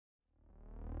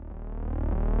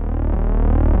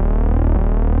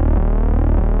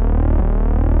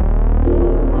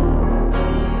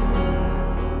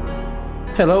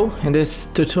Hello, in this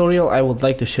tutorial I would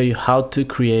like to show you how to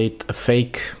create a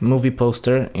fake movie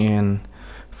poster in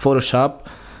Photoshop.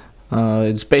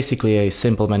 It's basically a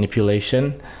simple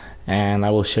manipulation, and I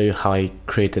will show you how I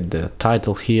created the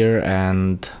title here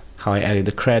and how I added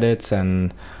the credits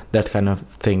and that kind of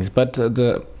things. But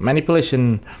the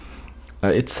manipulation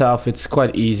itself, it's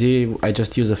quite easy. I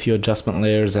just use a few adjustment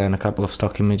layers and a couple of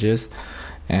stock images,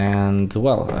 and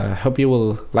well, I hope you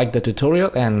will like the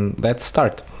tutorial, and let's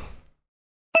start.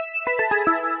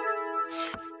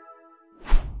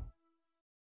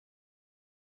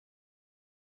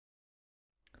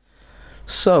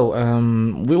 So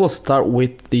we will start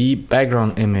with the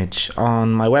background image.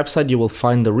 On my website you will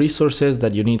find the resources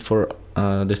that you need for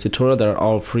this tutorial. They are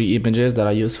all free images that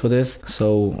I use for this,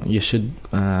 so you should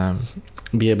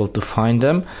be able to find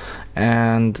them.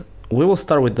 And we will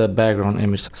start with the background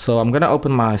image. So I'm gonna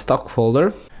open my stock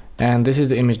folder, and this is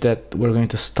the image that we're going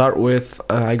to start with.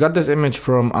 I got this image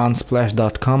from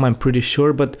unsplash.com, I'm pretty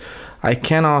sure, but I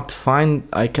cannot find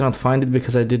it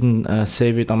because I didn't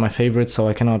save it on my favorites, so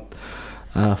I cannot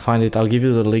find it. I'll give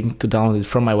you the link to download it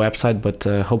from my website, but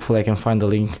hopefully I can find the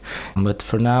link. But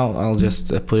for now I'll just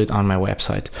put it on my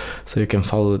website so you can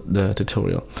follow the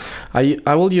tutorial.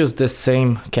 I will use this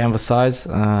same canvas size,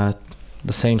 the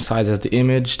same size as the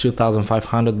image,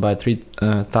 2500 by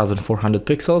 3400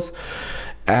 pixels.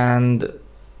 And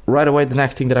right away the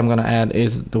next thing that I'm gonna add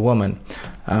is the woman.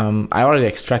 I already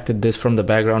extracted this from the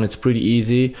background. It's pretty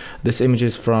easy. This image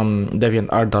is from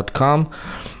deviantart.com.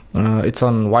 It's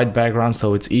on white background,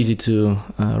 so it's easy to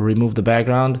remove the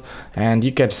background. And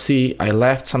you can see I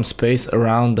left some space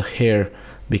around the hair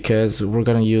because we're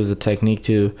gonna use a technique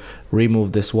to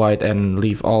remove this white and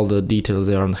leave all the details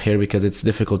there on the hair, because it's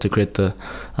difficult to create a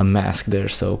mask there.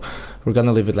 So we're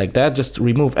gonna leave it like that. Just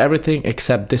remove everything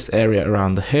except this area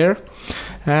around the hair.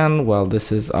 And well,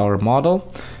 this is our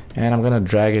model, and I'm gonna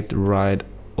drag it right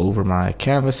over my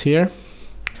canvas here,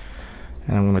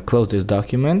 and I'm gonna close this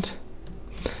document.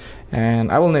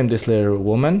 And I will name this layer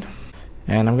woman,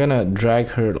 and I'm gonna drag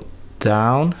her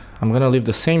down. I'm gonna leave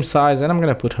the same size, and I'm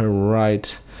gonna put her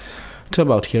right to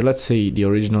about here. Let's see the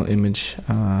original image.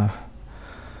 I'm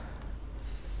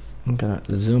gonna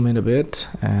zoom in a bit,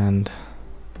 and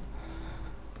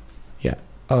yeah,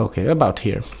 okay, about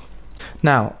here.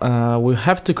 Now we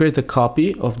have to create a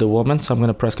copy of the woman, so I'm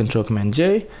gonna press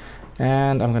Ctrl+Command+J,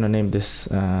 and I'm gonna name this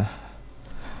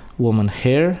woman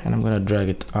hair, and I'm gonna drag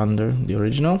it under the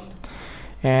original.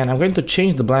 And I'm going to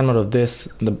change the blend mode of this,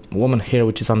 the woman hair,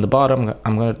 which is on the bottom.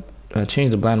 I'm going to change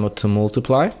the blend mode to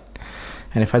multiply.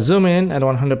 And if I zoom in at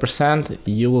 100%,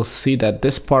 you will see that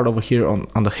this part over here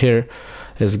on the hair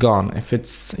is gone.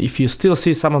 If you still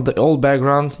see some of the old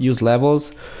background, use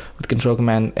levels with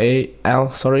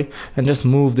Ctrl+Command+L, and just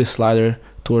move this slider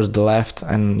towards the left,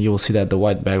 and you will see that the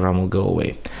white background will go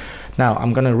away. Now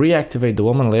I'm gonna reactivate the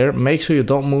woman layer. Make sure you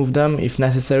don't move them. If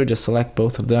necessary, just select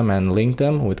both of them and link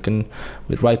them with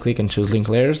right click and choose link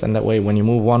layers, and that way when you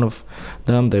move one of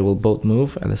them, they will both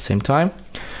move at the same time.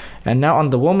 And now on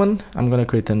the woman, I'm gonna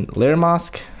create a layer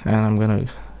mask, and I'm gonna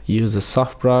use a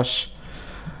soft brush,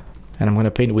 and I'm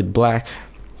gonna paint with black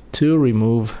to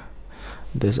remove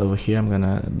this over here. I'm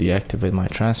gonna deactivate my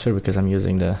transfer because I'm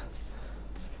using the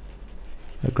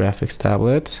graphics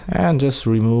tablet, and just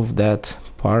remove that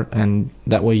part, and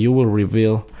that way you will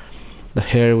reveal the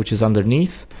hair which is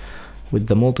underneath with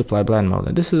the multiply blend mode.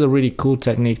 And this is a really cool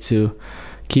technique to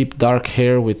keep dark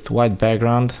hair with white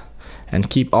background and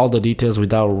keep all the details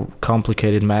without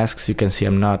complicated masks. You can see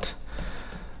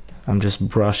I'm just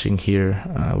brushing here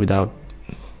without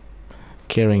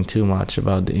caring too much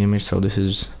about the image. So this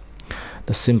is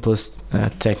the simplest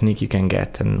technique you can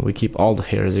get, and we keep all the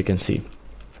hair, as you can see.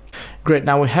 Great,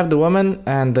 now we have the woman,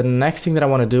 and the next thing that I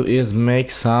want to do is make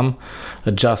some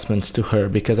adjustments to her,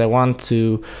 because I want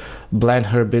to blend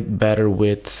her a bit better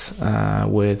with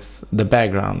the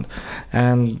background.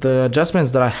 And the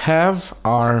adjustments that I have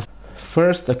are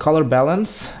first the color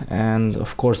balance, and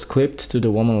of course clipped to the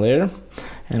woman layer.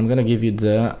 And I'm gonna give you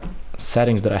the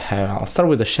settings that I have. I'll start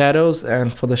with the shadows,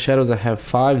 and for the shadows I have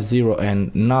 5, 0,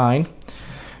 and 9.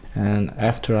 And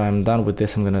after I'm done with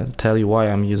this, I'm gonna tell you why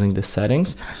I'm using the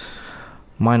settings.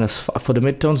 For the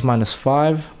midtones,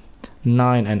 -5,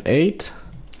 9, and 8.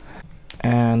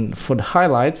 And for the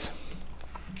highlights,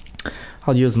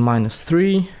 I'll use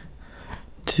 -3,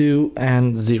 2,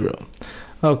 and 0.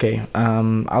 Okay,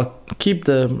 I'll keep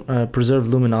the preserved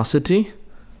luminosity,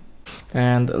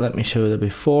 and let me show you the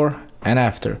before and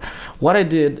after. What I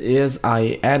did is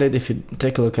I added, if you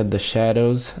take a look at the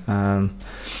shadows,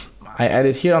 I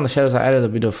added here on the shadows, I added a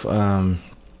bit of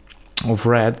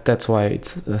red, that's why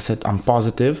it's set on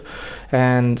positive,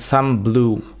 and some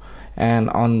blue. And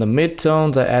on the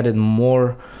midtones I added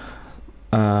more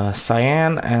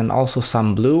cyan and also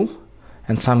some blue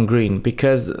and some green,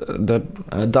 because the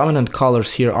dominant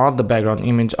colors here on the background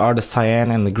image are the cyan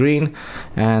and the green,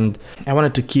 and I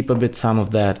wanted to keep a bit some of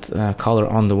that color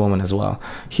on the woman as well.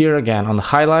 Here again on the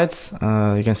highlights,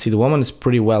 you can see the woman is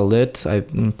pretty well lit.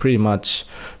 I'm pretty much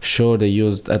sure they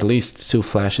used at least 2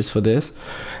 flashes for this.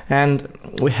 And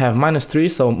we have -3,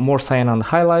 so more cyan on the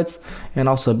highlights and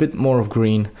also a bit more of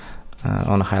green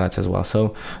on the highlights as well.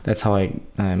 So that's how I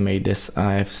made this.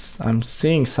 I'm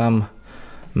seeing some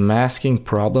masking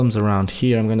problems around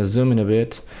here. I'm gonna zoom in a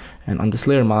bit, and on this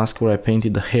layer mask where I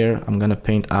painted the hair, I'm gonna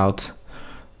paint out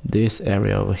this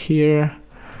area over here,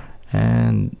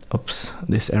 and oops,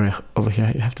 this area over here.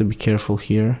 You have to be careful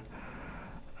here.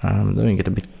 I'm doing it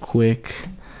a bit quick,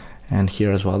 and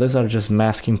here as well. These are just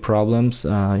masking problems.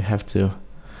 You have to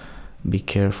be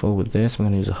careful with this. I'm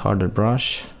gonna use a harder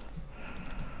brush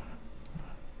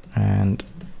and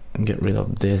get rid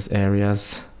of these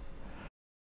areas.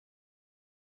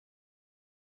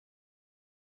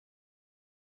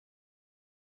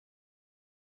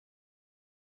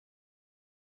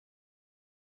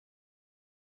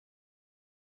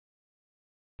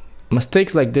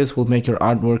 Mistakes like this will make your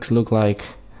artworks look like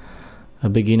a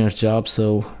beginner's job,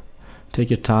 so take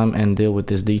your time and deal with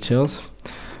these details.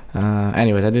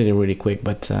 Anyways, I did it really quick,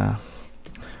 but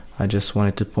I just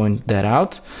wanted to point that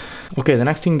out. Okay, the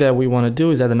next thing that we want to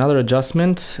do is add another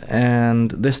adjustment,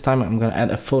 and this time I'm going to add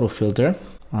a photo filter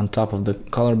on top of the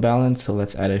color balance. So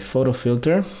let's add a photo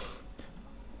filter,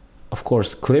 of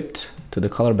course clipped to the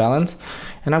color balance,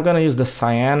 and I'm going to use the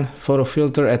cyan photo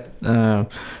filter at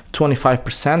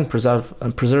 25%,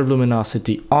 preserve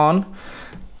luminosity on,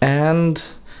 and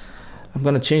I'm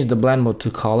going to change the blend mode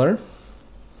to color,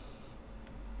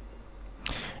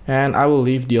 and I will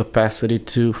leave the opacity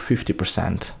to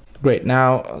 50%. Great.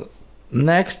 Now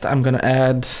next I'm going to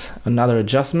add another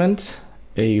adjustment,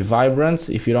 a vibrance.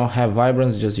 If you don't have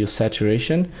vibrance, just use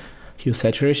saturation, hue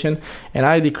saturation, and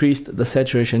I decreased the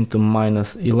saturation to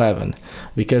 -11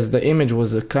 because the image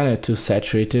was kind of too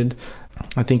saturated.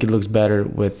 I think it looks better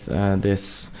with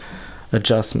this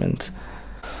adjustment.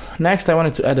 Next, I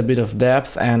wanted to add a bit of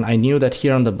depth, and I knew that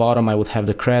here on the bottom I would have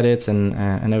the credits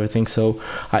and everything, so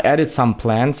I added some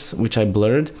plants which I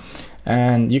blurred.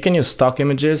 And you can use stock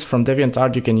images from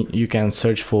DeviantArt. You can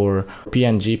search for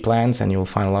PNG plants and you'll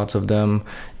find lots of them.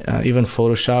 Even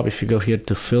Photoshop, if you go here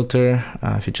to filter,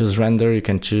 if you choose render, you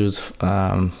can choose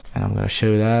and I'm going to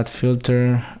show you that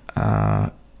filter,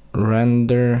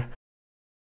 render.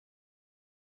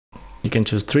 You can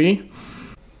choose 3,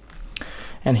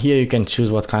 and here you can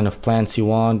choose what kind of plants you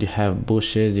want. You have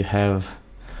bushes, you have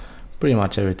pretty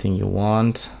much everything you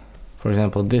want. For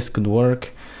example, this could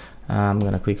work. I'm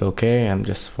gonna click OK, and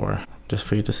just for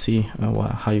you to see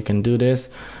how you can do this.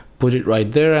 Put it right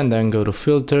there, and then go to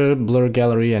filter, blur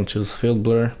gallery, and choose field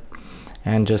blur,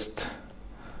 and just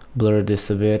blur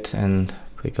this a bit and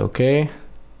click OK.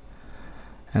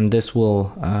 And this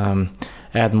will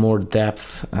add more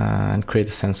depth and create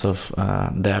a sense of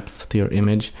depth to your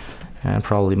image, and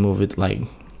probably move it like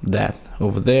that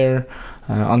over there.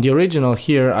 On the original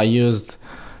here I used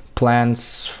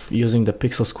plants using the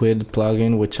Pixel Squid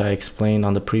plugin, which I explained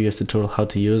on the previous tutorial how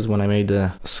to use when I made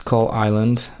the Skull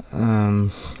Island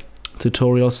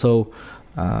tutorial. So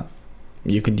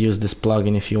you could use this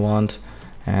plugin if you want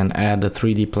and add the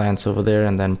 3D plants over there,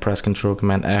 and then press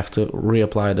Ctrl+Command+F to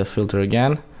reapply the filter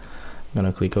again. I'm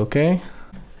gonna click OK,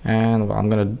 and well, I'm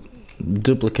gonna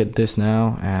duplicate this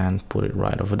now and put it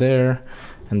right over there,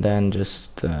 and then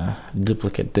just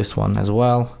duplicate this one as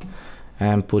well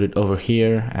and put it over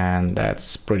here, and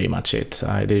that's pretty much it.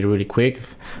 I did it really quick.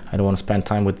 I don't want to spend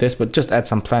time with this, but just add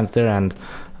some plants there and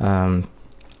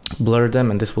blur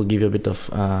them, and this will give you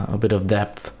a bit of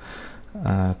depth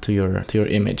to your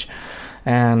image.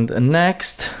 And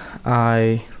next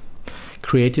I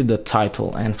created the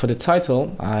title, and for the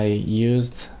title I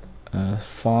used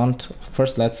font.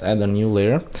 First let's add a new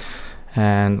layer,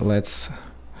 and let's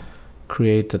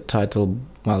create the title,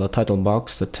 well, the title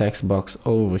box, the text box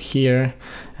over here,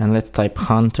 and let's type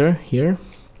Hunter here.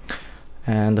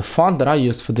 And the font that I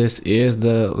used for this is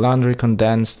the Laundry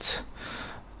Condensed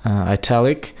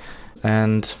Italic,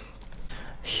 and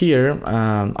here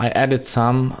I added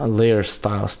some layer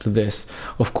styles to this.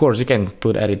 Of course you can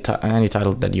put any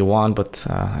title that you want, but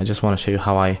I just want to show you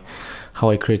how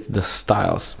I created the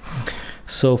styles.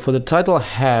 So for the title I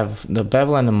have the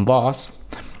bevel and emboss,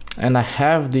 and I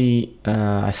have the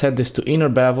I set this to inner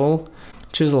bevel,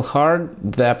 chisel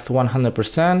hard, depth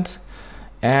 100%,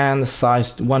 and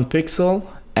size 1 pixel,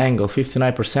 angle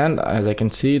 59%. As I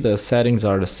can see, the settings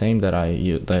are the same that I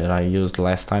used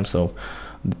last time, so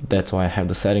that's why I have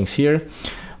the settings here.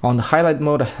 On the highlight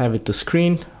mode, I have it to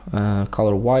screen,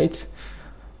 color white,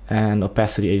 and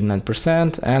opacity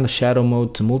 89%, and the shadow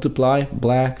mode to multiply,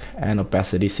 black, and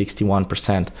opacity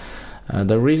 61%.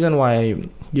 The reason why I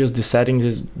use the settings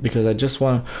is because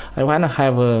I want to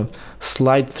have a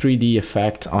slight 3D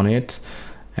effect on it,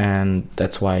 and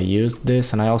that's why I used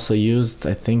this. And I also used,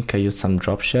 I think I used some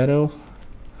drop shadow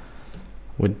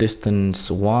with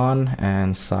distance 1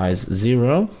 and size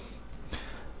 0.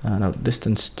 No,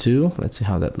 distance 2. Let's see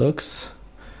how that looks.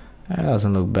 It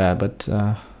doesn't look bad, but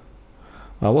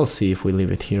well, we'll see if we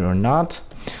leave it here or not.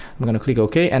 I'm gonna click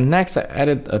OK, and next I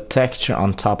added a texture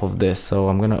on top of this. So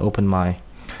I'm gonna open my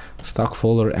stock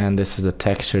folder, and this is the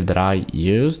texture that I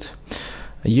used.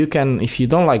 You can, if you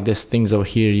don't like these things over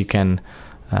here, you can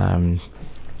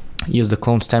use the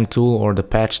clone stamp tool or the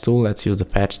patch tool. Let's use the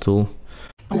patch tool.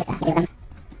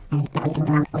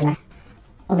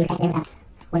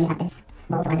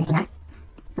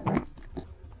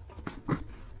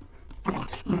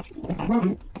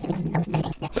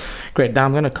 Great, now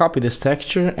I'm gonna copy this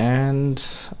texture, and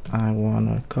I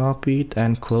wanna copy it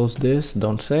and close this,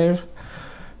 don't save.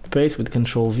 Paste with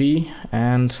Ctrl V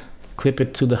and clip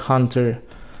it to the Hunter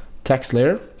text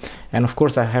layer. And of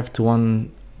course I have to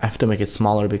make it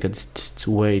smaller because it's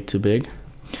way too big.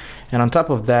 And on top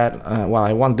of that, well,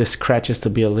 I want these scratches to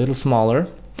be a little smaller,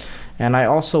 and I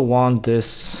also want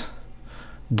this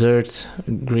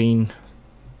green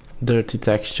dirty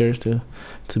texture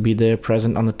to be there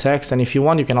present on the text. And if you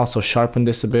want, you can also sharpen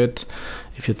this a bit.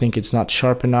 If you think it's not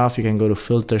sharp enough, you can go to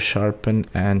filter, sharpen,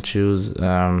 and choose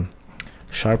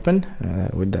sharpen.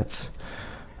 With that's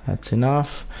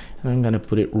enough, and I'm gonna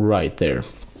put it right there.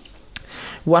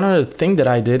 One other thing that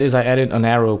I did is I added an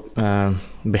arrow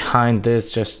behind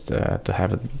this, just to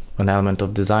have an element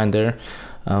of design there.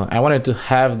 I wanted to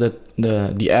have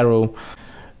the arrow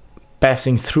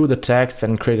passing through the text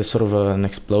and create a sort of an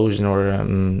explosion or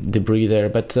debris there,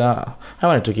 but I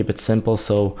wanted to keep it simple,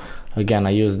 so again I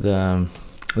used the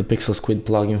Pixel Squid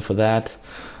plugin for that.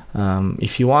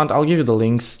 If you want, I'll give you the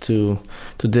links to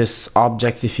this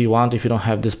objects if you want, if you don't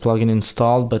have this plugin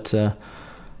installed, but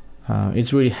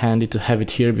it's really handy to have it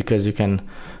here because you can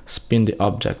spin the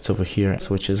objects over here,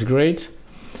 which is great.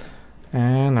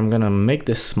 And I'm gonna make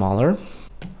this smaller,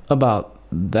 about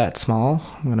that small.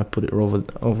 I'm gonna put it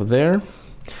over there,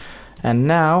 and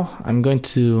now I'm going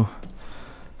to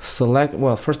select,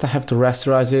 well, first I have to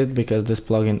rasterize it because this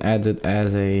plugin adds it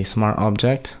as a smart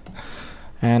object,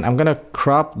 and I'm gonna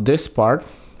crop this part,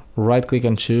 right click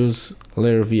and choose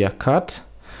layer via cut,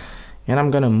 and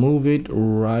I'm gonna move it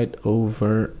right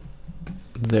over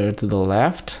there to the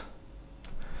left,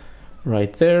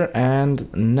 right there.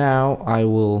 And now I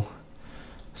will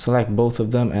select both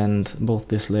of them and both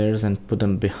these layers and put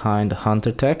them behind the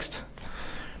Hunter text.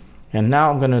 And now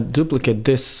I'm gonna duplicate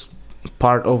this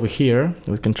part over here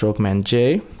with Control Command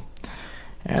J,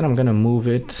 and I'm gonna move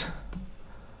it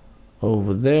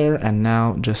over there, and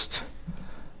now just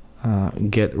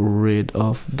get rid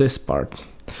of this part.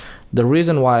 The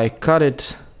reason why I cut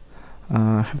it,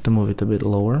 I have to move it a bit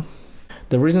lower.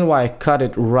 The reason why I cut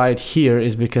it right here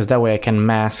is because that way I can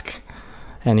mask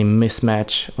any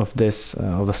mismatch of this,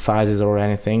 of the sizes or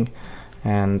anything,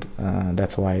 and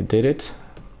that's why I did it.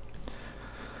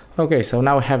 Okay, so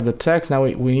now we have the text. Now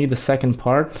we need the second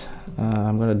part.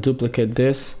 I'm gonna duplicate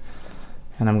this,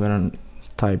 and I'm gonna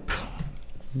type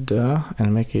the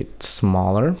and make it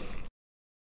smaller.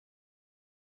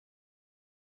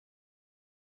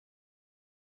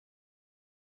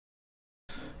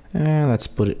 And let's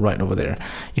put it right over there.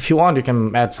 If you want, you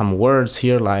can add some words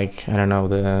here, like, I don't know,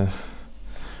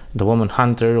 the woman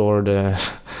hunter or the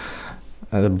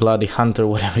bloody hunter,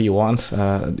 whatever you want,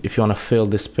 if you want to fill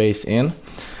this space in.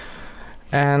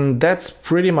 And that's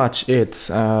pretty much it.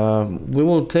 We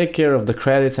will take care of the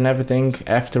credits and everything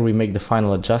after we make the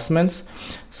final adjustments.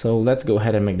 So let's go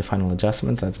ahead and make the final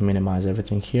adjustments. Let's minimize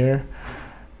everything here,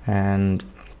 and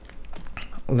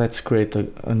let's create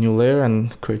a new layer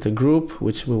and create a group,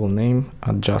 which we will name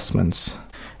adjustments.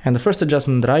 And the first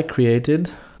adjustment that I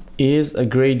created is a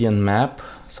gradient map.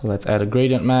 So let's add a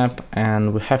gradient map,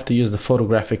 and we have to use the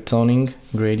photographic toning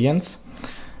gradients.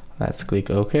 Let's click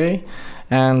OK.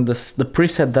 And the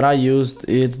preset that I used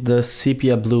is the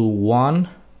Sepia Blue 1.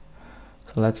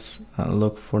 So let's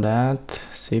look for that,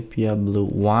 Sepia Blue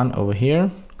 1 over here.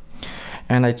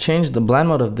 And I changed the blend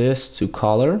mode of this to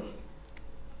color.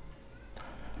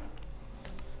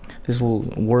 This will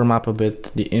warm up a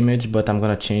bit the image, but I'm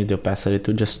gonna change the opacity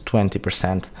to just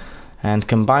 20%. And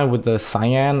combined with the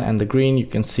cyan and the green, you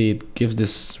can see it gives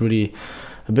this really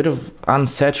a bit of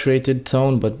unsaturated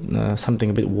tone, but something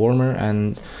a bit warmer,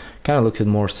 and kind of looks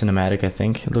more cinematic. I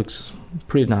think it looks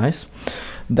pretty nice.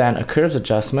 Then a curves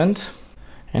adjustment,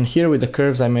 and here with the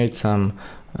curves I made some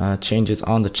changes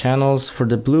on the channels. For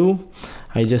the blue,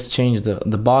 I just changed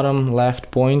the bottom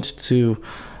left point to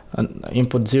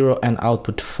input 0 and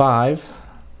output 5,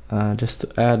 just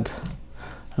to add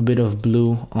a bit of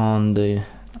blue on the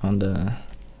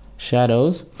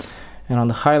shadows. And on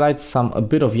the highlights, a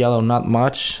bit of yellow, not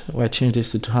much. I changed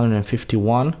this to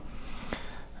 251,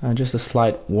 just a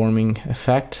slight warming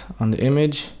effect on the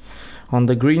image. On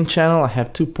the green channel, I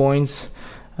have 2 points,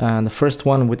 the first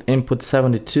one with input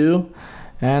 72,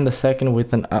 and the second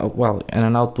with an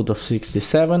output of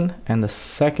 67, and the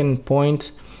second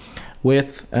point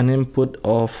with an input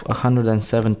of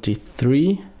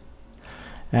 173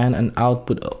 and an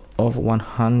output of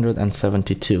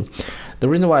 172. The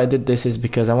reason why I did this is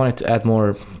because I wanted to add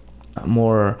more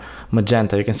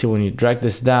magenta. You can see when you drag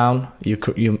this down,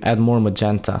 you add more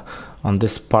magenta on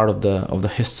this part of the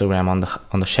histogram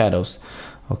on the shadows.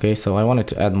 Okay, so I wanted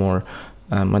to add more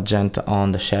magenta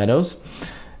on the shadows.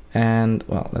 And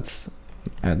well, let's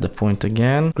add the point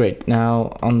again. Great.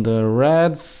 Now on the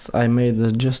reds, I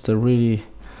made just a really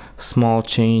small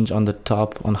change on the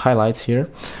top on highlights here,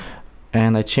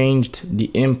 and I changed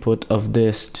the input of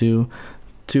this to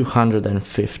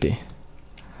 250.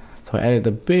 So I added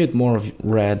a bit more of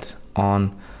red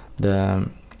on the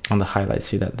highlights.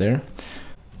 See that there?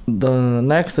 The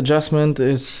next adjustment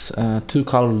is 2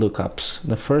 color lookups.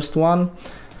 The first one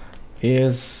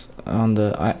is on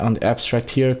the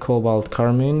abstract here, cobalt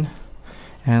carmine,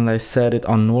 and I set it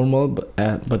on normal,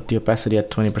 but the opacity at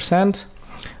 20%.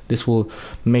 This will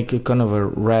make a kind of a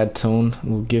red tone,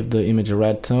 will give the image a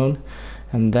red tone.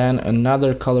 And then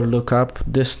another color lookup,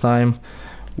 this time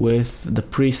with the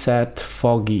preset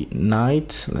Foggy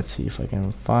Night. Let's see if I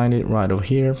can find it right over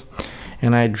here.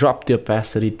 And I dropped the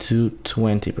opacity to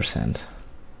 20%.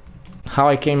 How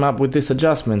I came up with these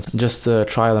adjustments, just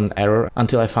trial and error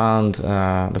until I found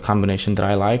the combination that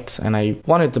I liked, and I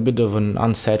wanted a bit of an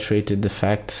unsaturated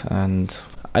effect, and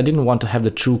I didn't want to have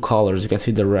the true colors. You can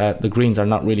see the greens are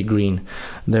not really green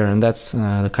there, and that's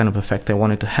the kind of effect I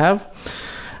wanted to have.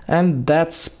 And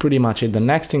that's pretty much it. The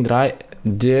next thing that I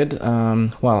did,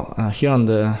 here on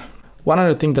the one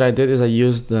other thing that I did is I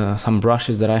used some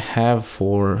brushes that I have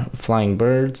for flying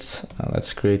birds.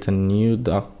 Let's create a new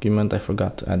document. I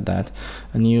forgot to add that.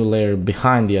 A new layer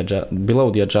behind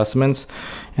below the adjustments,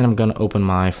 and I'm gonna open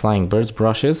my flying birds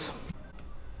brushes.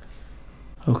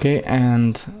 Okay,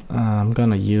 and I'm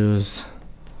gonna use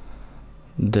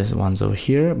this ones over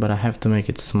here, but I have to make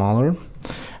it smaller.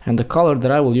 And the color that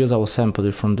I will use, I will sample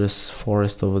it from this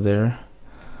forest over there.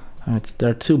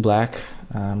 They're too black.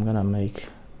 I'm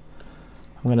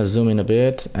gonna zoom in a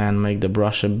bit and make the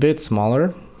brush a bit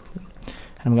smaller.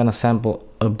 I'm gonna sample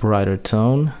a brighter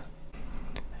tone,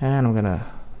 and I'm gonna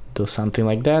do something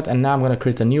like that. And now I'm gonna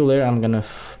create a new layer. I'm gonna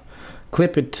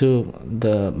clip it to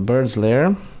the birds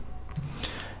layer,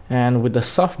 and with the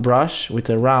soft brush, with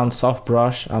a round soft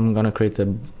brush, I'm gonna create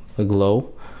a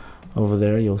glow over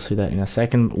there. You'll see that in a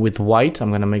second. With white,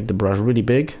 I'm gonna make the brush really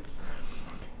big,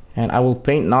 and I will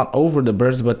paint not over the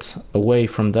birds but away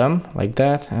from them, like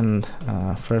that. And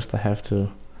first I have to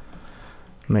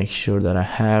make sure that I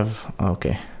have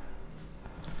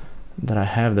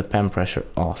the pen pressure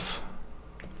off.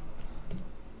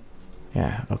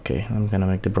 Yeah, okay, I'm gonna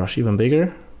make the brush even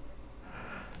bigger.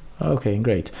 Okay,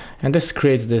 great. And this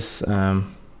creates this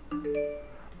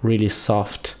really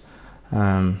soft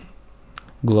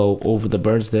glow over the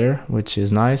birds there, which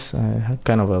is nice.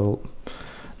 Kind of a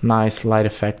nice light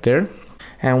effect there.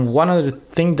 And one other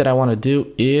thing that I want to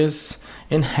do is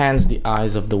enhance the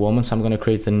eyes of the woman. So I'm going to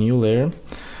create a new layer.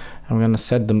 I'm going to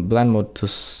set the blend mode to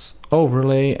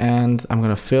overlay, and I'm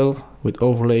going to fill with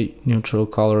overlay neutral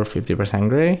color 50%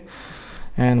 gray,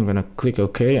 and I'm going to click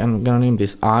OK. I'm going to name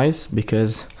this eyes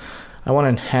because I want to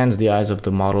enhance the eyes of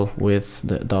the model with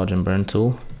the dodge and burn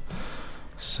tool.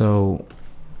 So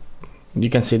you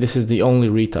can see this is the only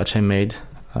retouch I made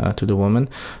to the woman.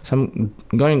 So I'm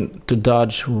going to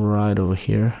dodge right over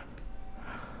here.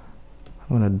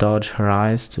 I'm going to dodge her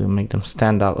eyes to make them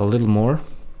stand out a little more.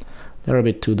 They're a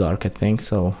bit too dark, I think,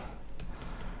 so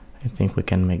I think we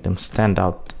can make them stand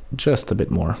out just a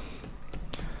bit more.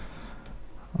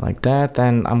 Like that.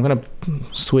 And I'm going to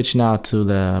switch now to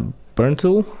the burn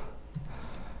tool,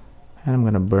 and I'm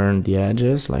going to burn the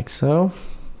edges like so.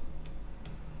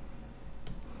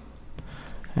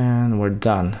 And we're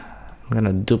done. I'm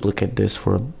gonna duplicate this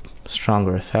for a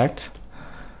stronger effect.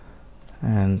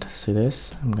 And see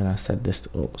this? I'm gonna set this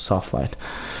to soft light,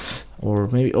 or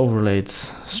maybe overlay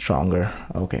it's stronger.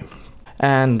 Okay.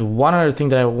 And one other thing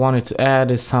that I wanted to add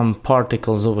is some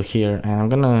particles over here, and I'm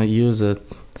gonna use a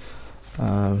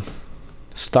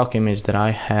stock image that I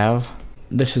have.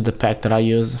 This is the pack that I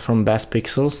use from Best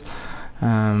Pixels.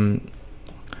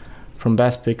 From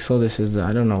Best Pixel, this is the,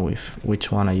 I don't know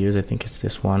which one I use. I think it's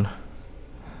this one.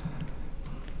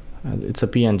 It's a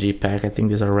PNG pack. I think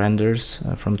these are renders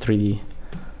from 3D.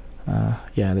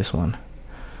 Yeah, this one.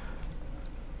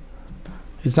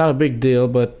 It's not a big deal,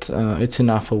 but it's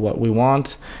enough for what we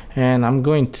want. And I'm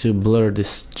going to blur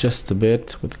this just a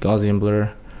bit with Gaussian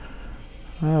blur.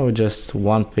 With just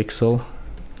 1 pixel.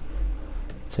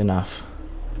 It's enough.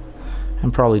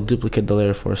 And probably duplicate the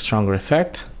layer for a stronger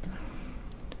effect.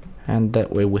 And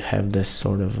that way we have this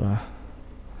sort of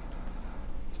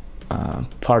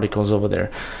particles over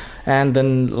there. And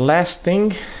then last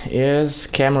thing is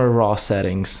camera raw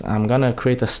settings. I'm gonna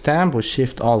create a stamp with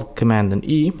Shift Alt Command and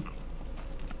E.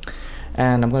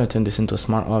 And I'm going to turn this into a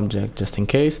smart object just in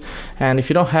case. And if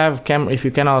you don't have if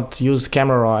you cannot use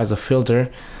Camera Raw as a filter,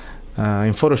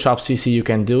 in Photoshop CC you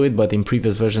can do it, but in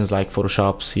previous versions like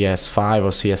Photoshop CS5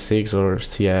 or CS6 or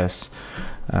CS,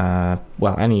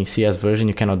 well, any CS version,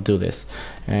 you cannot do this.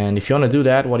 And if you want to do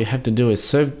that, what you have to do is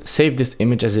save this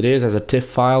image as it is, as a TIFF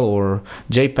file or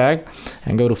JPEG,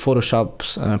 and go to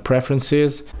Photoshop's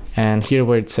preferences, and here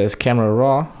where it says Camera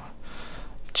Raw,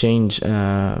 change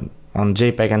on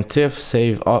JPEG and TIFF,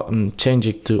 change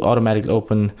it to automatically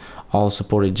open all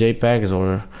supported JPEGs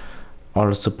or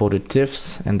all supported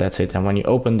TIFFs, and that's it. And when you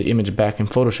open the image back in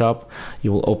Photoshop,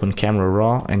 you will open Camera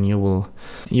Raw, and you will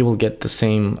get the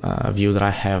same view that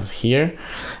I have here.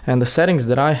 And the settings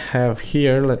that I have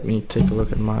here, let me take a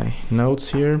look at my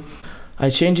notes here. I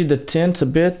changed the tint a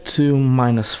bit to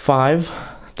 -5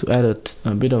 to add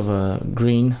a bit of a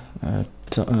green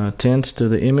tint to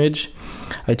the image.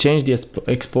 I changed the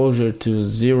exposure to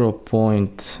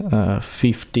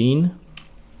 0.15,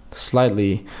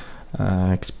 slightly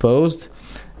exposed.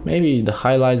 Maybe the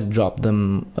highlights, drop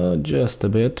them just a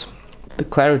bit. The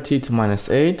clarity to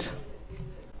 -8,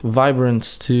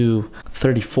 vibrance to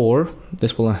 34.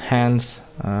 This will enhance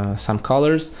some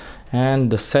colors,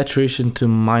 and the saturation to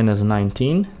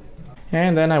 -19.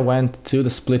 And then I went to the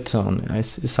split tone.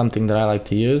 It's something that I like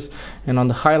to use. And on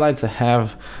the highlights I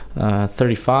have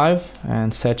 35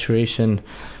 and saturation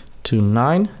to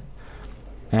 9.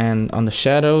 And on the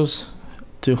shadows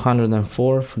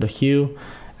 204 for the hue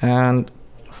and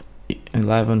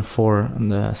 11 for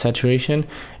the saturation.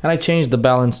 And I changed the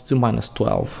balance to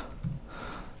 -12.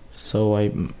 So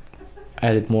I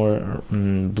added more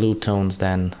blue tones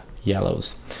than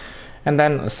yellows. And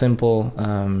then a simple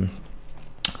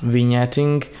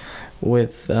vignetting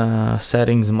with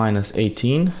settings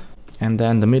 -18, and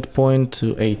then the midpoint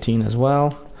to 18 as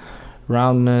well.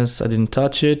 Roundness, I didn't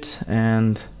touch it,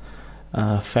 and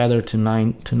feather to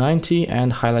 90,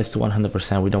 and highlights to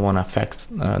 100%. We don't want to affect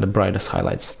the brightest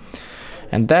highlights.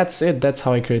 And that's it. That's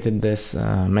how I created this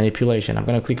manipulation. I'm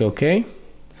gonna click OK, and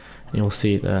you'll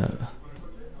see the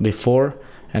before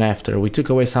and after. We took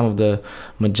away some of the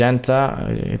magenta,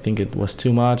 I think it was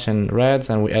too much, and reds,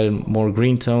 and we added more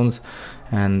green tones,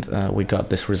 and we got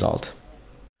this result.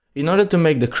 In order to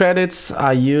make the credits,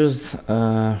 I used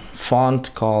a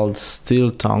font called Steel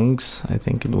Tongues. I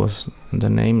think it was the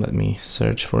name. Let me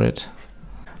search for it.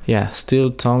 Yeah,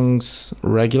 Steel Tongues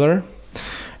Regular.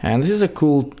 And this is a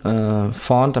cool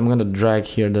font. I'm gonna drag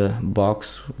here the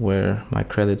box where my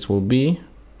credits will be.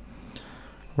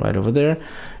 Right over there.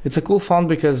 It's a cool font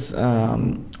because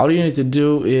all you need to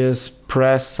do is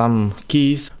press some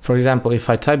keys. For example, if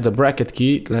I type the bracket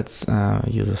key, let's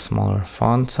use a smaller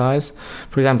font size.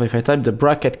 For example, if I type the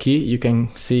bracket key, you can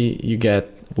see you get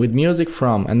with music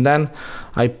from, and then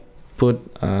I put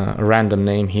a random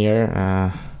name here.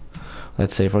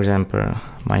 Let's say, for example,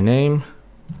 my name.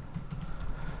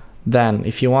 Then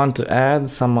if you want to add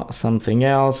something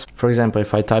else, for example,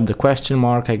 if I type the question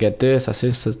mark, I get this,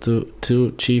 assistant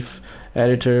to chief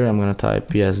editor. I'm gonna type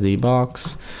PSD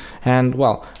box, and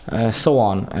well, so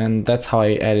on. And that's how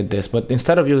I added this. But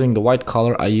instead of using the white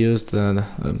color, I used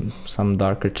some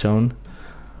darker tone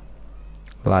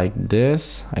like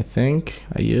this, I think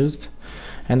I used.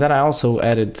 And then I also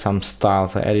added some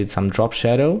styles. I added some drop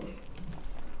shadow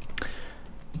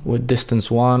with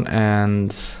distance 1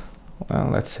 and, well,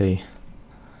 let's say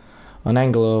an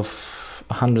angle of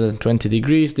 120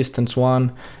 degrees, distance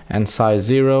 1 and size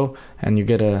 0, and you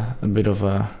get a bit of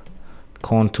a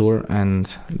contour,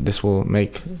 and this will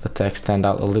make the text stand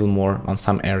out a little more on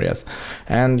some areas.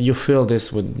 And you fill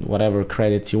this with whatever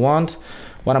credits you want.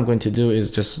 What I'm going to do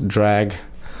is just drag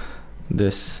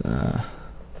this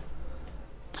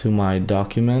to my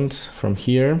document from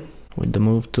here with the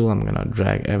move tool, I'm gonna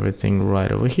drag everything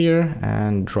right over here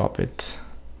and drop it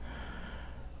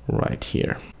right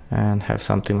here and have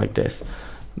something like this.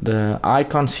 The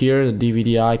icons here, the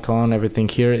DVD icon, everything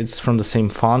here, it's from the same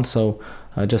font, so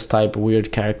just type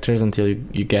weird characters until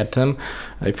you get them.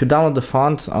 If you download the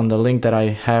font on the link that I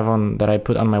have that I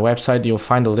put on my website, you'll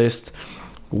find a list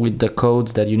with the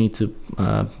codes that you need to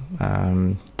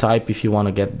type if you want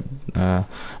to get a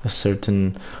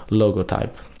certain logo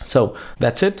type. So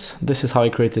that's it. This is how I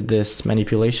created this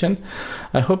manipulation.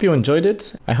 I hope you enjoyed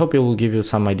it. I hope it will give you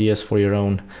some ideas for your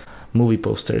own movie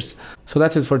posters. So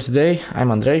that's it for today.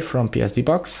 I'm Andrei from PSD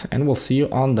Box, and we'll see you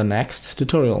on the next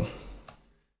tutorial.